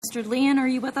Mr. Leon, are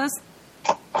you with us?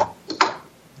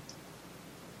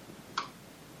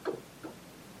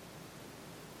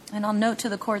 And I'll note to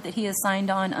the court that he is signed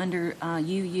on under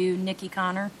UU Nikki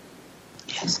Connor.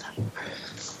 Yes.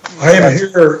 I am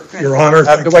here, Your Honor.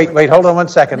 Wait, hold on one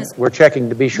second. We're checking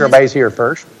to be sure everybody's here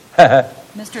first.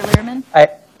 Mr. Learman?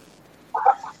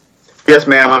 Yes,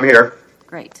 ma'am, I'm here.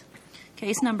 Great.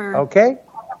 Case number... Okay.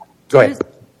 Go ahead.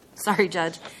 Sorry,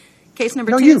 Judge. Case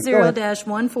number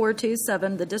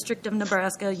 20-1427, the District of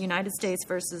Nebraska, United States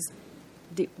versus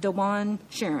Dajuan,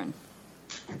 Sharron.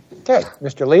 Okay.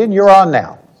 Mr. Leon, you're on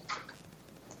now.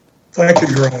 Thank you,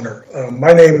 Your Honor.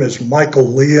 My name is Michael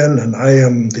Leon, and I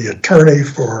am the attorney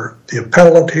for the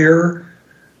appellant here.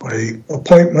 My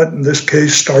appointment in this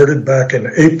case started back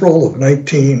in April of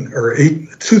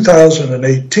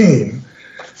 2018.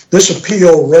 This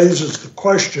appeal raises the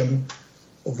question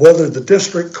of whether the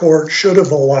district court should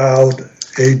have allowed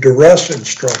a duress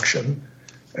instruction,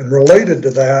 and related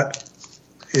to that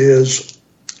is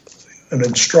an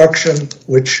instruction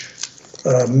which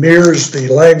mirrors the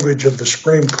language of the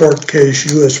Supreme Court case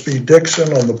U.S. v.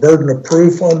 Dixon on the burden of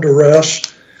proof on duress.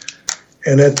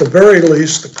 And at the very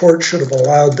least, the court should have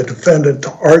allowed the defendant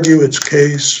to argue its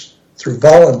case through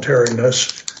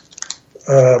voluntariness.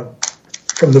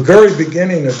 From the very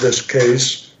beginning of this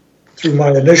case, through my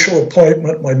initial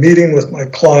appointment, my meeting with my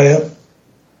client,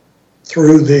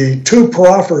 through the 2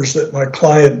 proffers that my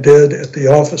client did at the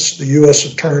office of the U.S.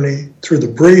 attorney, through the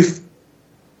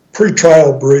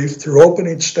pre-trial brief, through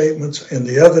opening statements, and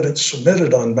the evidence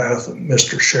submitted on behalf of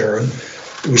Mr. Sharron,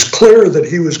 it was clear that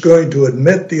he was going to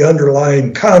admit the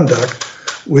underlying conduct,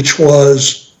 which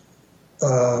was,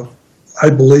 I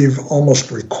believe,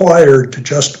 almost required to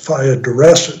justify a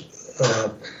duress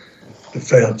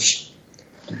defense.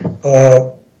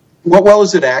 Well,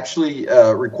 is it actually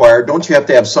required? Don't you have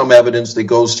to have some evidence that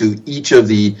goes to each of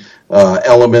the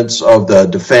elements of the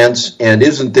defense? And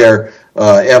isn't there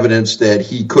evidence that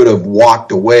he could have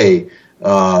walked away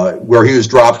where he was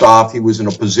dropped off? He was in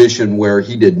a position where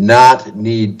he did not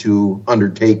need to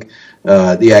undertake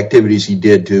the activities he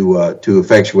did to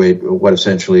effectuate what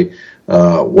essentially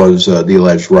was the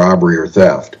alleged robbery or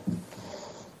theft.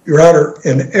 Your Honor,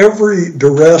 in every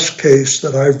duress case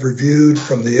that I've reviewed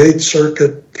from the Eighth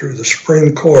Circuit through the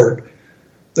Supreme Court,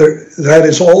 that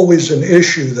is always an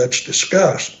issue that's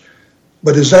discussed.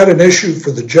 But is that an issue for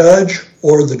the judge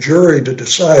or the jury to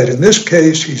decide? In this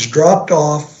case, he's dropped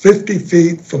off 50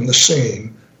 feet from the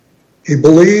scene. He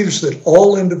believes that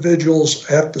all individuals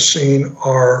at the scene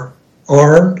are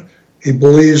armed. He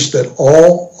believes that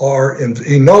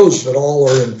he knows that all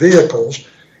are in vehicles.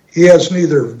 He has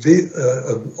neither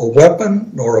a weapon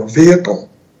nor a vehicle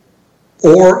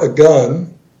or a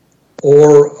gun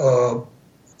or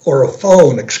a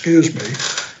phone,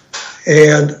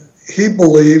 and he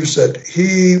believes that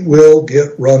he will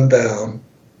get run down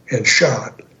and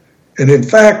shot. And in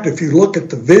fact, if you look at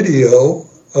the video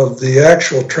of the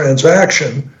actual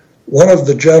transaction, one of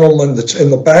the gentlemen that's in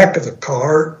the back of the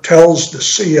car tells the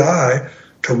CI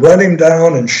to run him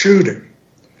down and shoot him.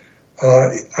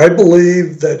 I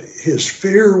believe that his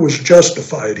fear was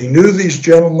justified. He knew these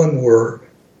gentlemen were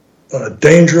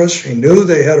dangerous. He knew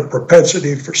they had a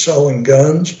propensity for selling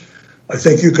guns. I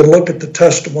think you can look at the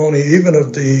testimony even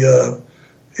of the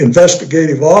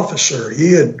investigative officer.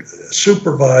 He had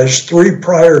supervised 3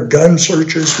 prior gun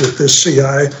searches with this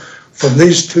CI from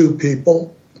these 2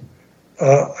 people.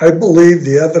 I believe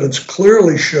the evidence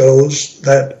clearly shows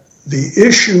that the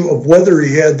issue of whether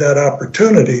he had that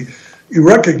opportunity, you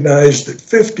recognize that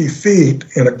 50 feet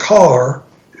in a car,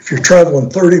 if you're traveling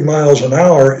 30 miles an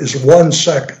hour, is 1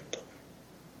 second.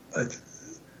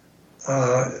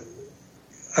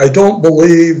 I don't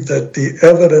believe that the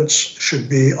evidence should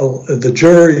be, the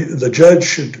judge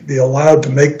should be allowed to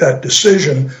make that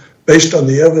decision based on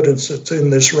the evidence that's in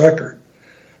this record.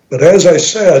 But as I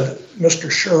said, Mr.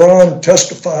 Sharron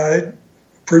testified,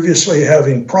 previously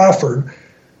having proffered,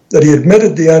 that he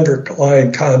admitted the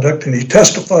underlying conduct, and he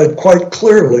testified quite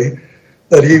clearly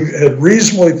that he had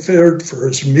reasonably feared for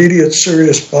his immediate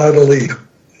serious bodily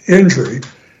injury,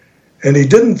 and he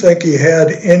didn't think he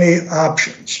had any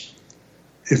options.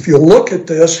 If you look at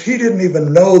this, he didn't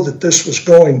even know that this was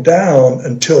going down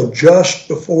until just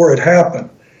before it happened.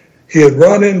 He had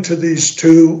run into these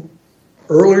 2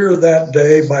 earlier that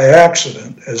day by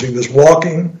accident as he was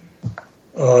walking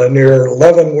near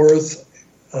Leavenworth,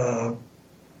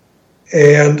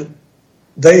 and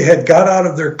they had got out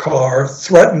of their car,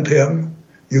 threatened him.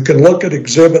 You can look at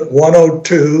Exhibit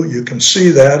 102. You can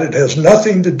see that. It has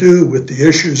nothing to do with the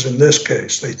issues in this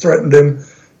case. They threatened him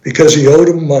because he owed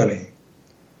them money.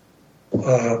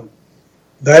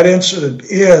 that incident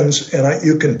ends, and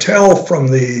you can tell from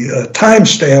the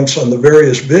timestamps on the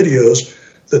various videos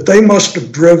that they must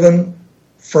have driven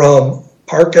from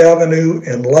Park Avenue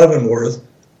and Leavenworth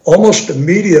almost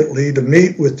immediately to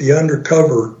meet with the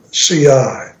undercover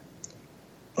CI.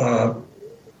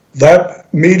 That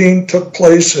meeting took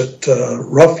place at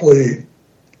roughly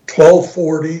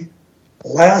 12:40,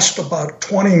 lasts about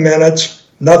 20 minutes,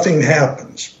 nothing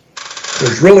happens.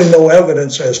 There's really no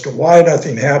evidence as to why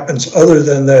nothing happens other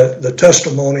than the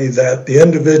testimony that the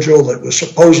individual that was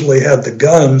supposedly had the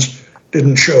guns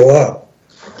didn't show up.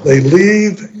 They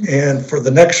leave, and for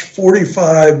the next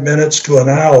 45 minutes to an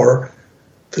hour,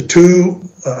 the two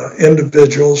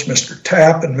individuals, Mr.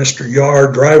 Tapp and Mr.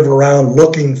 Yard, drive around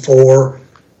looking for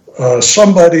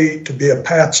somebody to be a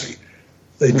patsy.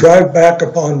 They drive back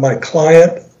upon my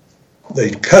client.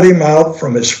 They cut him out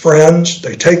from his friends.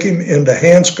 They take him into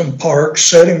Hanscom Park,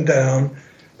 set him down,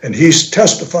 and he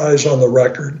testifies on the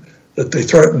record that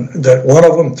that one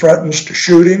of them threatens to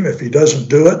shoot him if he doesn't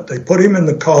do it. They put him in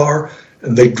the car,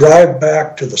 and they drive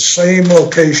back to the same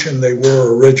location they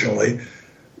were originally,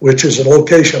 which is a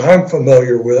location I'm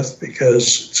familiar with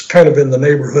because it's kind of in the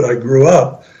neighborhood I grew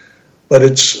up, but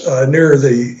it's near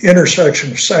the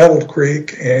intersection of Saddle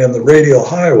Creek and the Radial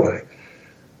Highway.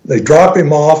 They drop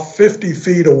him off 50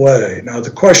 feet away. Now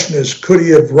the question is, could he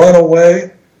have run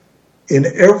away? In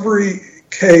every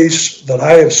case that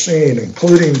I have seen,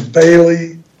 including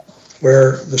Bailey,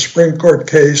 where the Supreme Court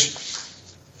case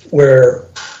where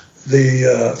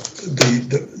the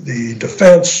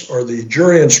defense or the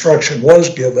jury instruction was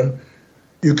given,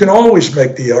 you can always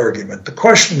make the argument. The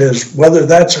question is whether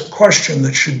that's a question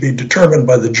that should be determined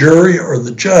by the jury or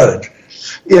the judge.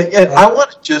 Yeah, and I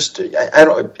want to just,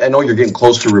 I know you're getting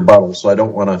close to rebuttal, so I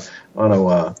don't want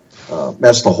to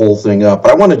mess the whole thing up.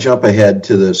 But I want to jump ahead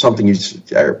to something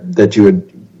that you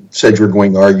had said you were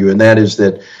going to argue, and that is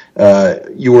that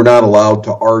you were not allowed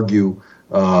to argue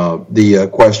the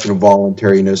question of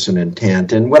voluntariness and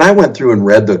intent. And when I went through and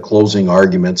read the closing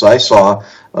arguments, I saw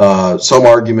some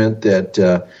argument that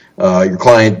your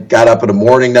client got up in the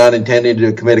morning not intending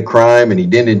to commit a crime, and he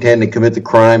didn't intend to commit the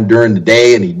crime during the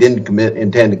day, and he didn't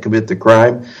intend to commit the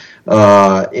crime.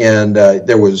 And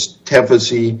there was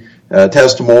testimony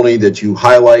that you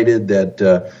highlighted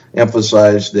that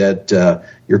emphasized that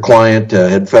your client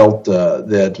had felt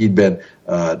that he'd been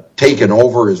taken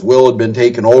over, his will had been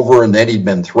taken over, and that he'd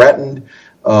been threatened,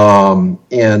 and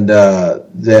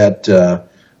that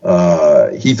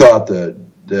he thought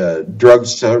the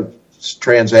drugs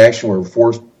transaction would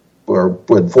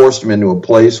forced him into a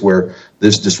place where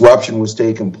this disruption was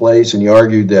taking place, and he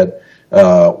argued that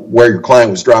where your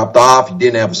client was dropped off, he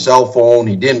didn't have a cell phone,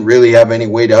 he didn't really have any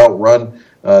way to outrun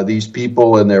these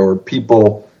people, and there were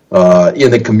people in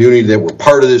the community that were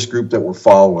part of this group that were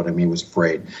following him. He was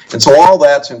afraid. And so all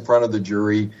that's in front of the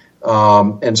jury,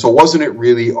 and so wasn't it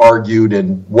really argued,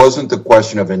 and wasn't the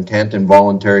question of intent and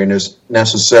voluntariness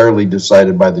necessarily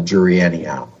decided by the jury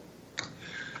anyhow?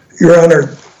 Your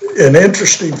Honor, an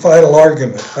interesting final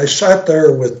argument. I sat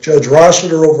there with Judge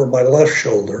Rossiter over my left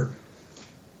shoulder,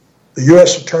 the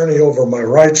U.S. Attorney over my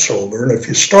right shoulder, and if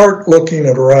you start looking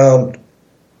at around,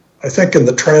 I think in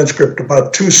the transcript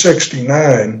about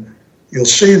 269, you'll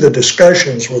see the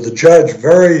discussions where the judge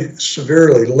very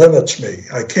severely limits me.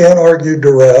 I can't argue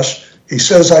duress. He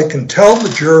says I can tell the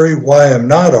jury why I'm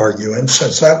not arguing,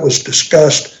 since that was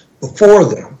discussed before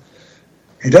them.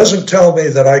 He doesn't tell me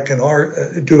that I can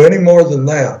do any more than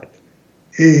that.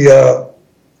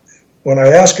 When I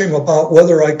ask him about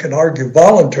whether I can argue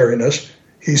voluntariness,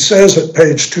 he says at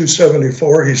page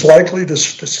 274 he's likely to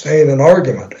sustain an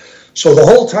argument. So the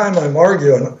whole time I'm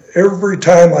arguing, every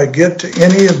time I get to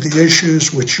any of the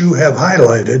issues which you have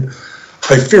highlighted,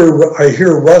 I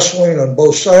hear rustling on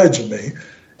both sides of me.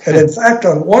 And in fact,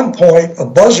 on one point, a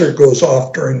buzzer goes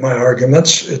off during my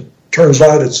arguments. It turns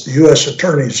out it's the U.S.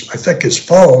 Attorney's, I think, his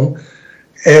phone,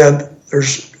 and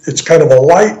it's kind of a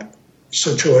light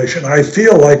situation. I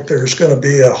feel like there's going to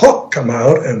be a hook come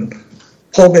out and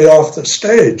pull me off the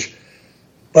stage.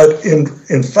 But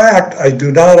in fact, I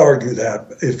do not argue that.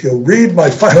 If you'll read my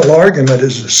final argument,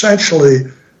 is essentially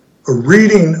a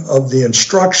reading of the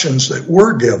instructions that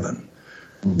were given.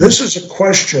 This is a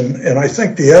question, and I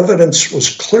think the evidence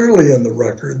was clearly in the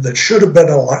record that should have been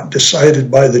decided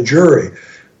by the jury.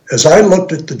 As I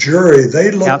looked at the jury,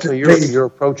 they looked Counsel, at me. You're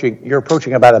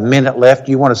approaching about a minute left.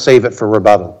 You want to save it for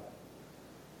rebuttal?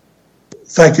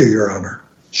 Thank you, Your Honor.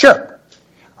 Sure.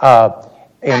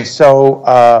 And so,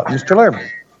 Mr. Laird.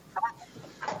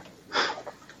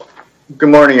 Good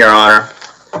morning, Your Honor.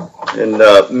 And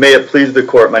may it please the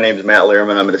court, my name is Matt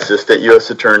Lehrman. I'm an assistant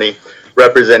U.S. attorney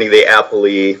representing the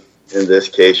appellee in this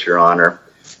case, Your Honor.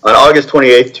 On August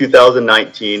 28,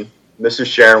 2019, Mrs.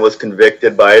 Sharron was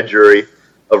convicted by a jury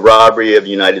of robbery of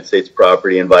United States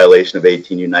property in violation of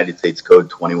 18 United States Code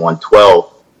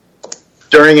 2112.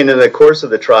 During and in the course of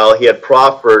the trial, he had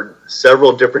proffered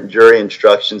several different jury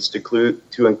instructions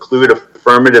to include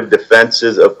affirmative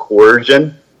defenses of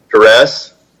coercion,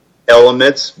 duress,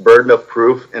 elements, burden of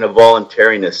proof, and a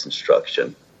voluntariness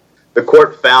instruction. The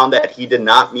court found that he did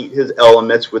not meet his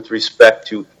elements with respect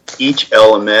to each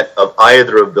element of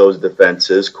either of those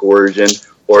defenses, coercion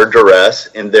or duress,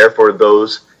 and therefore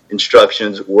those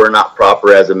instructions were not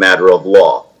proper as a matter of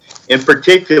law. In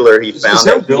particular, he found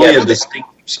that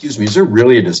is there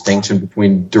really a distinction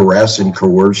between duress and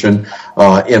coercion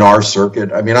in our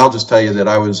circuit? I mean, I'll just tell you that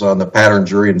I was on the pattern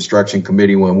jury instruction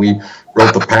committee when we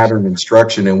wrote the pattern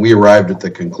instruction, and we arrived at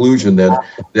the conclusion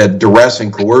that duress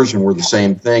and coercion were the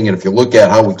same thing. And if you look at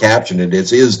how we caption it,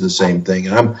 it is the same thing.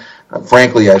 And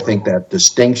frankly, I think that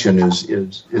distinction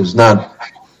is not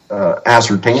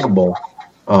ascertainable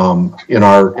in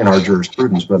our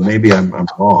jurisprudence, but maybe I'm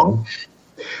wrong.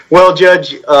 Well,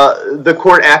 Judge, the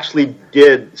court actually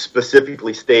did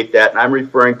specifically state that, and I'm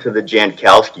referring to the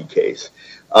Jankowski case.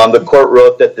 The court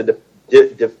wrote that the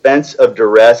defense of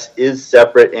duress is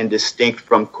separate and distinct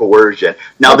from coercion.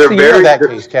 Now, they're very of that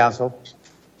case, counsel.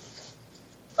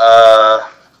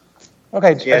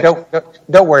 Okay, yeah.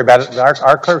 Don't worry about it.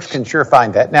 Our clerks can sure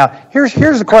find that. Now,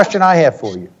 here's the question I have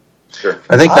for you. Sure.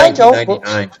 I think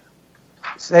 1999.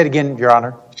 Say it again, Your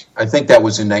Honor. I think that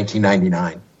was in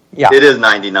 1999. Yeah. It is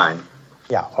 99.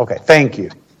 Yeah, okay, thank you.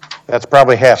 That's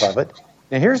probably half of it.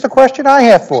 Now, here's the question I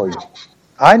have for you.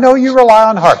 I know you rely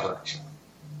on Harper,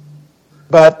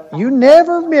 but you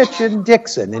never mentioned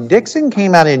Dixon, and Dixon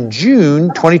came out in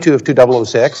June 22 of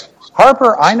 2006.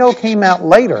 Harper, I know, came out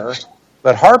later,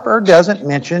 but Harper doesn't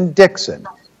mention Dixon.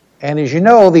 And as you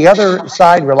know, the other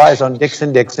side relies on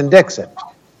Dixon.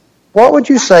 What would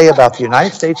you say about the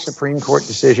United States Supreme Court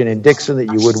decision in Dixon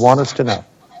that you would want us to know?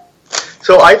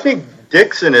 So I think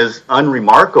Dixon is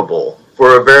unremarkable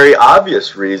for a very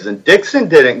obvious reason. Dixon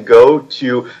didn't go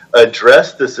to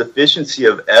address the sufficiency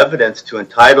of evidence to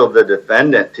entitle the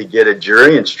defendant to get a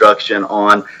jury instruction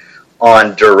on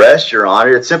duress, Your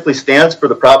Honor. It simply stands for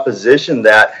the proposition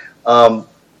that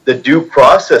the due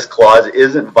process clause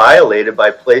isn't violated by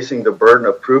placing the burden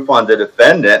of proof on the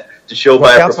defendant to show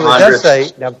by a preponderance. It does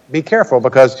say, now be careful,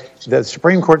 because the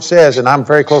Supreme Court says, and I'm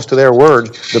very close to their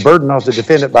words, the burden on the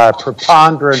defendant by a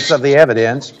preponderance of the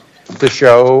evidence to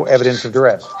show evidence of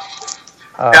duress.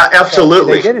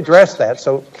 Absolutely. They did address that,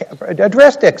 so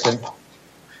address Dixon.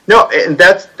 No, and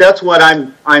that's what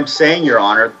I'm saying, Your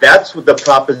Honor. That's the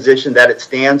proposition that it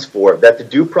stands for, that the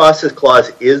due process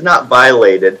clause is not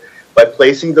violated by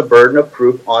placing the burden of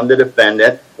proof on the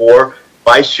defendant or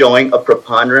by showing a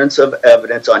preponderance of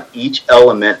evidence on each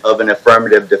element of an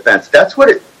affirmative defense. That's what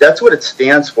it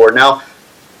stands for. Now,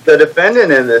 the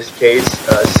defendant in this case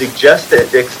suggests that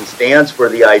Dixon stands for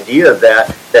the idea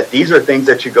that these are things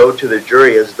that should go to the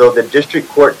jury, as though the district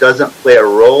court doesn't play a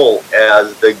role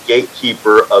as the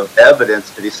gatekeeper of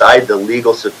evidence to decide the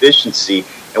legal sufficiency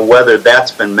and whether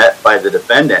that's been met by the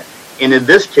defendant. And in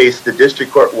this case, the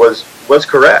district court was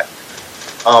correct.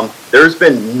 There's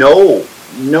been no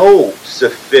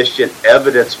sufficient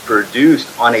evidence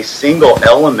produced on a single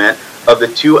element of the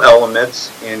two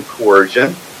elements in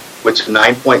coercion, which is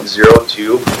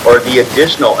 9.02, or the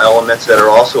additional elements that are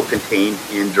also contained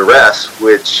in duress,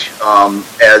 which,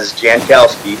 as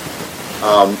Jankowski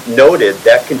noted,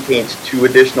 that contains two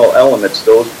additional elements,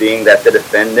 those being that the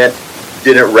defendant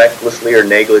didn't recklessly or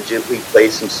negligently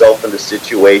place himself in the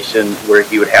situation where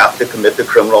he would have to commit the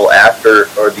criminal act, or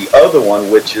the other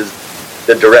one, which is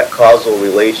the direct causal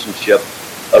relationship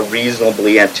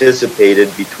reasonably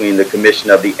anticipated between the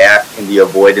commission of the act and the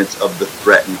avoidance of the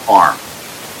threat and harm.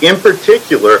 In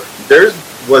particular, there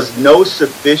was no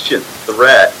sufficient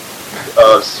threat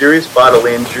of serious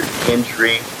bodily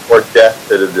injury or death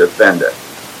to the defendant.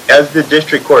 As the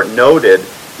district court noted,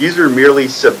 these are merely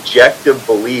subjective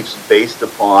beliefs based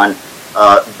upon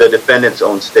the defendant's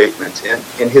own statements,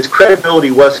 and his credibility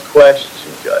was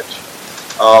questioned, Judge.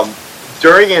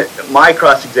 During my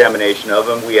cross-examination of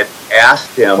him, we had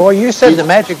asked him... Well, you said the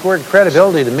magic word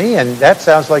credibility to me, and that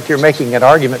sounds like you're making an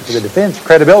argument for the defense.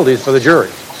 Credibility is for the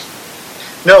jury.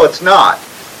 No, it's not.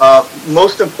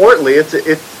 Most importantly, it's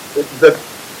the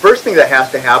first thing that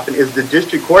has to happen is the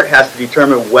district court has to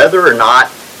determine whether or not,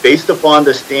 based upon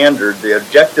the standard, the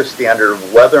objective standard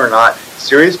of whether or not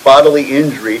serious bodily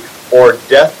injury or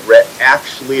death threat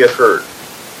actually occurred.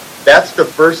 That's the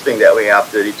first thing that we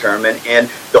have to determine, and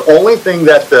the only thing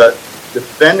that the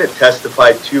defendant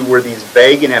testified to were these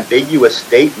vague and ambiguous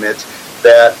statements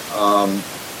that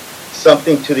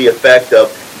something to the effect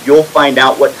of, "You'll find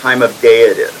out what time of day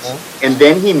it is." And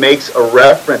then he makes a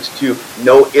reference to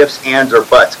no ifs, ands, or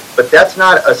buts. But that's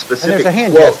not a specific And there's a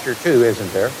hand quote. gesture too,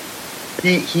 isn't there?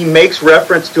 He makes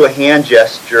reference to a hand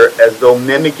gesture as though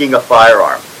mimicking a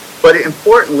firearm. But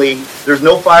importantly, there's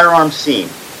no firearm seen.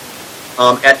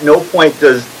 At no point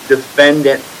does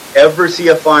defendant ever see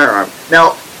a firearm.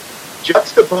 Now,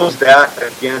 juxtapose that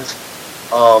against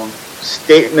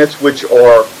statements which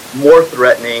are more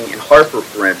threatening. In Harper,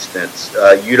 for instance,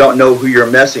 you don't know who you're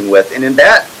messing with. And in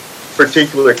that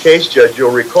particular case, Judge, you'll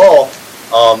recall,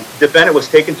 defendant was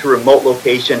taken to a remote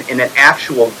location and an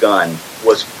actual gun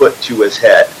was put to his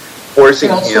head, forcing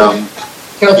him...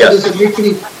 Counsel, yes.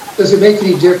 Does it make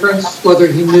any difference whether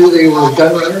he knew they were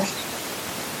gun runners?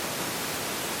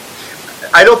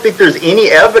 I don't think there's any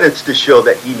evidence to show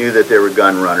that he knew that they were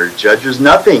gun runners, Judge. There's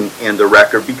nothing in the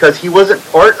record because he wasn't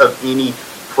part of any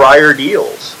prior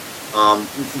deals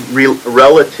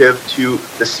relative to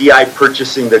the CI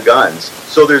purchasing the guns.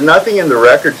 So there's nothing in the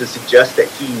record to suggest that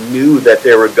he knew that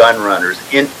they were gun runners.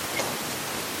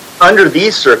 Under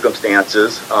these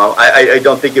circumstances, I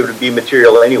don't think it would be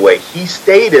material anyway. He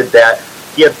stated that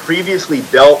he had previously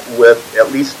dealt with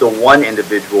at least the one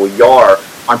individual, Yar,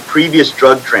 on previous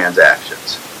drug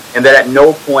transactions, and that at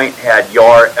no point had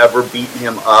Yar ever beaten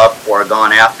him up or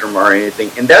gone after him or anything.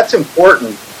 And that's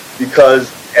important because,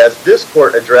 as this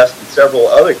court addressed in several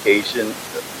other cases,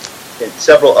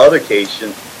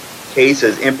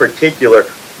 in particular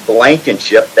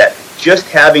Blankenship, that just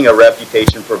having a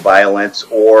reputation for violence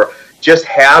or just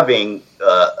having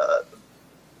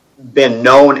been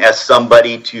known as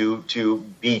somebody to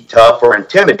be tough or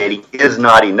intimidating is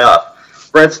not enough.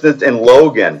 For instance, in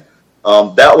Logan,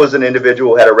 that was an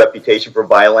individual who had a reputation for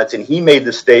violence, and he made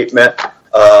the statement,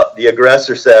 the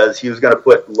aggressor says he was going to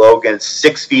put Logan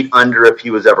 6 feet under if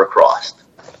he was ever crossed.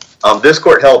 This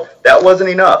court held that wasn't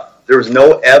enough. There was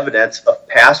no evidence of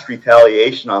past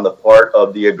retaliation on the part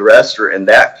of the aggressor in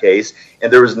that case,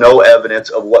 and there was no evidence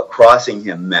of what crossing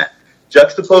him meant.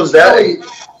 Juxtapose that.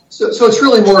 So it's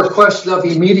really more a question of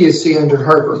immediacy under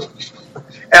Harper.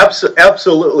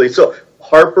 Absolutely. So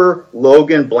Harper,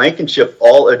 Logan, Blankenship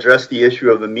all address the issue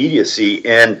of immediacy.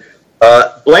 And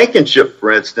Blankenship,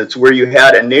 for instance, where you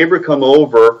had a neighbor come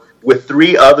over with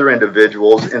 3 other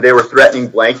individuals and they were threatening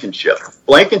Blankenship.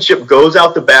 Blankenship goes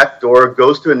out the back door,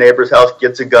 goes to a neighbor's house,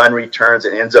 gets a gun, returns,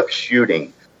 and ends up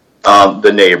shooting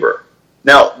the neighbor.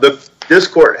 Now, this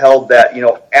court held that,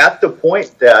 at the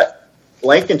point that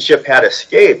Blankenship had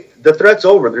escaped, the threat's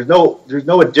over. There's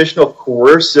no additional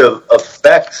coercive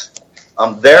effects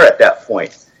there at that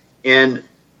point. And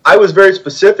I was very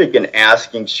specific in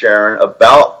asking Sharron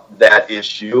about that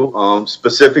issue,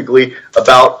 specifically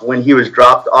about when he was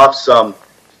dropped off some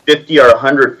 50 or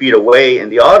 100 feet away in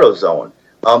the auto zone.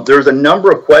 There was a number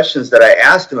of questions that I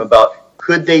asked him about,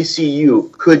 could they see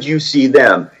you? Could you see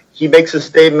them? He makes a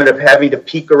statement of having to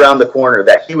peek around the corner,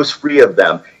 that he was free of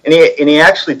them. And he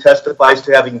actually testifies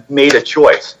to having made a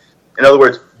choice. In other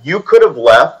words, you could have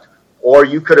left or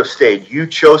you could have stayed. You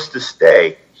chose to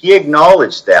stay. He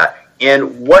acknowledged that.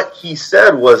 And what he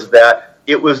said was that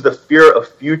it was the fear of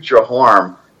future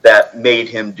harm that made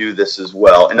him do this as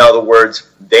well. In other words,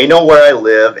 they know where I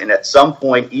live, and at some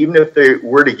point, even if they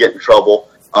were to get in trouble,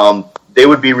 they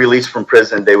would be released from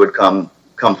prison. They would come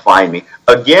find me.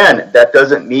 Again, that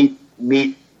doesn't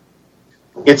meet.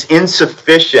 It's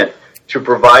insufficient to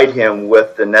provide him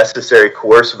with the necessary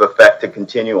coercive effect to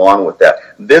continue on with that.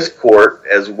 This court,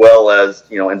 as well as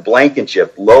in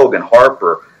Blankenship, Logan,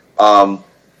 Harper,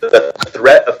 the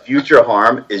threat of future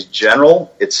harm is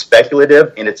general, it's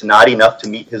speculative, and it's not enough to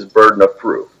meet his burden of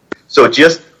proof. So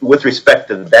just with respect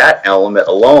to that element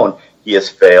alone, he has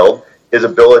failed. His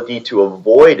ability to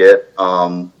avoid it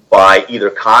by either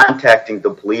contacting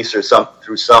the police or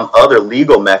through some other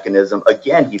legal mechanism,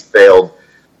 again, he failed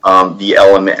the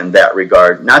element in that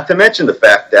regard. Not to mention the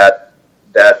fact that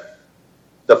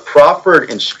the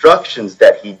proffered instructions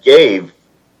that he gave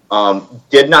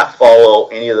did not follow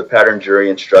any of the pattern jury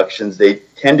instructions. They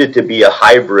tended to be a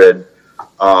hybrid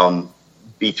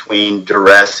between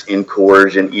duress and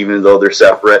coercion, even though they're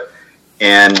separate.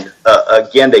 And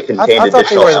again, they contained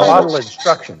additional elements. Model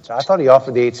instructions. I thought he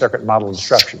offered the Eighth Circuit model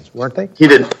instructions, weren't they? He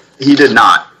did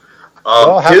not.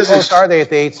 Well, how close are they at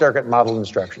the Eighth Circuit model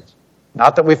instructions?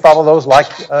 Not that we follow those like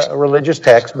a religious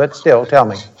text, but still, tell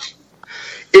me.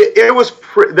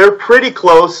 They're pretty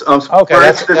close. Okay,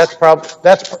 that's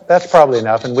probably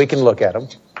enough, and we can look at them.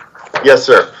 Yes,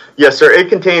 sir. Yes, sir. It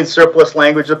contains surplus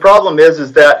language. The problem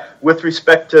is that with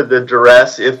respect to the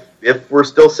duress, if we're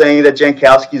still saying that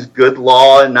Jankowski's good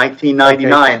law in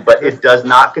 1999, but it does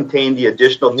not contain the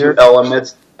additional 2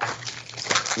 elements.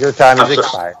 Your time has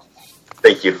expired.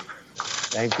 Thank you.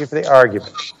 Thank you for the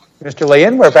argument. Mr.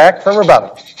 Leon, we're back for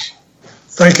rebuttal.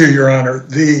 Thank you, Your Honor.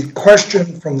 The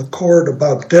question from the court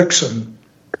about Dixon,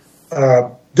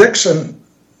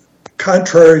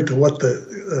 contrary to what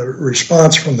the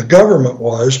response from the government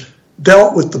was,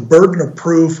 dealt with the burden of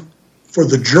proof for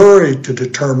the jury to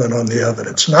determine on the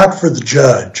evidence, not for the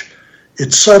judge.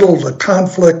 It settled a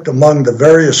conflict among the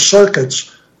various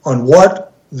circuits on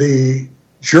what the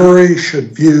jury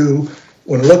should view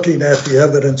when looking at the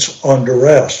evidence on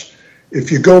duress.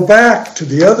 If you go back to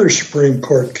the other Supreme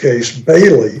Court case,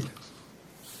 Bailey,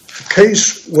 a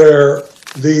case where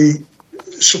the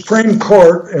Supreme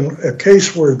Court, in a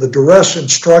case where the duress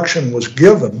instruction was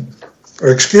given,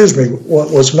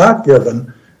 was not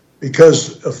given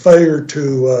because of failure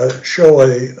to show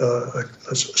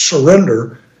a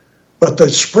surrender, but the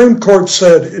Supreme Court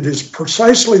said it is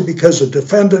precisely because a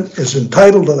defendant is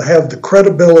entitled to have the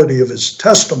credibility of his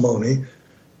testimony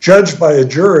judged by a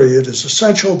jury, it is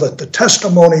essential that the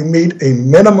testimony meet a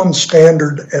minimum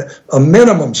standard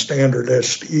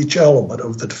as to each element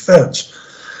of the defense.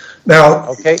 Now,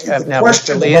 now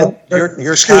Mr. Leon,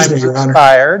 your time has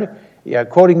expired. Yeah,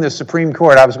 quoting the Supreme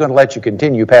Court, I was going to let you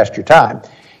continue past your time,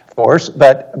 of course,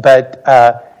 but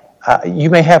you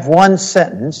may have one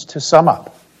sentence to sum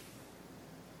up.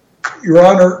 Your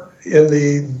Honor, in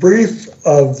the brief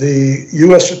of the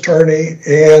U.S. Attorney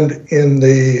and in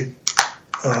the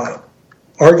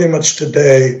arguments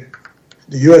today,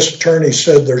 the U.S. Attorney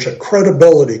said there's a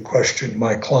credibility question,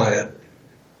 my client.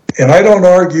 And I don't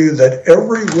argue that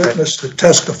every witness that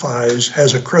testifies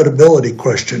has a credibility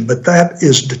question, but that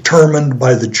is determined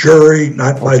by the jury,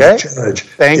 not by the judge.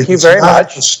 Thank you very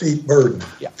much. It's not a steep burden.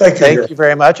 Yeah. Thank you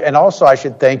very much. And also, I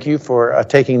should thank you for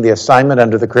taking the assignment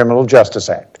under the Criminal Justice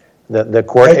Act. The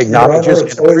court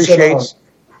acknowledges and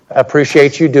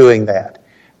appreciates you doing that.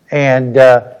 And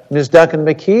Ms.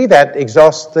 Duncan-McKee, that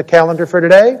exhausts the calendar for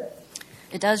today?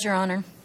 It does, Your Honor.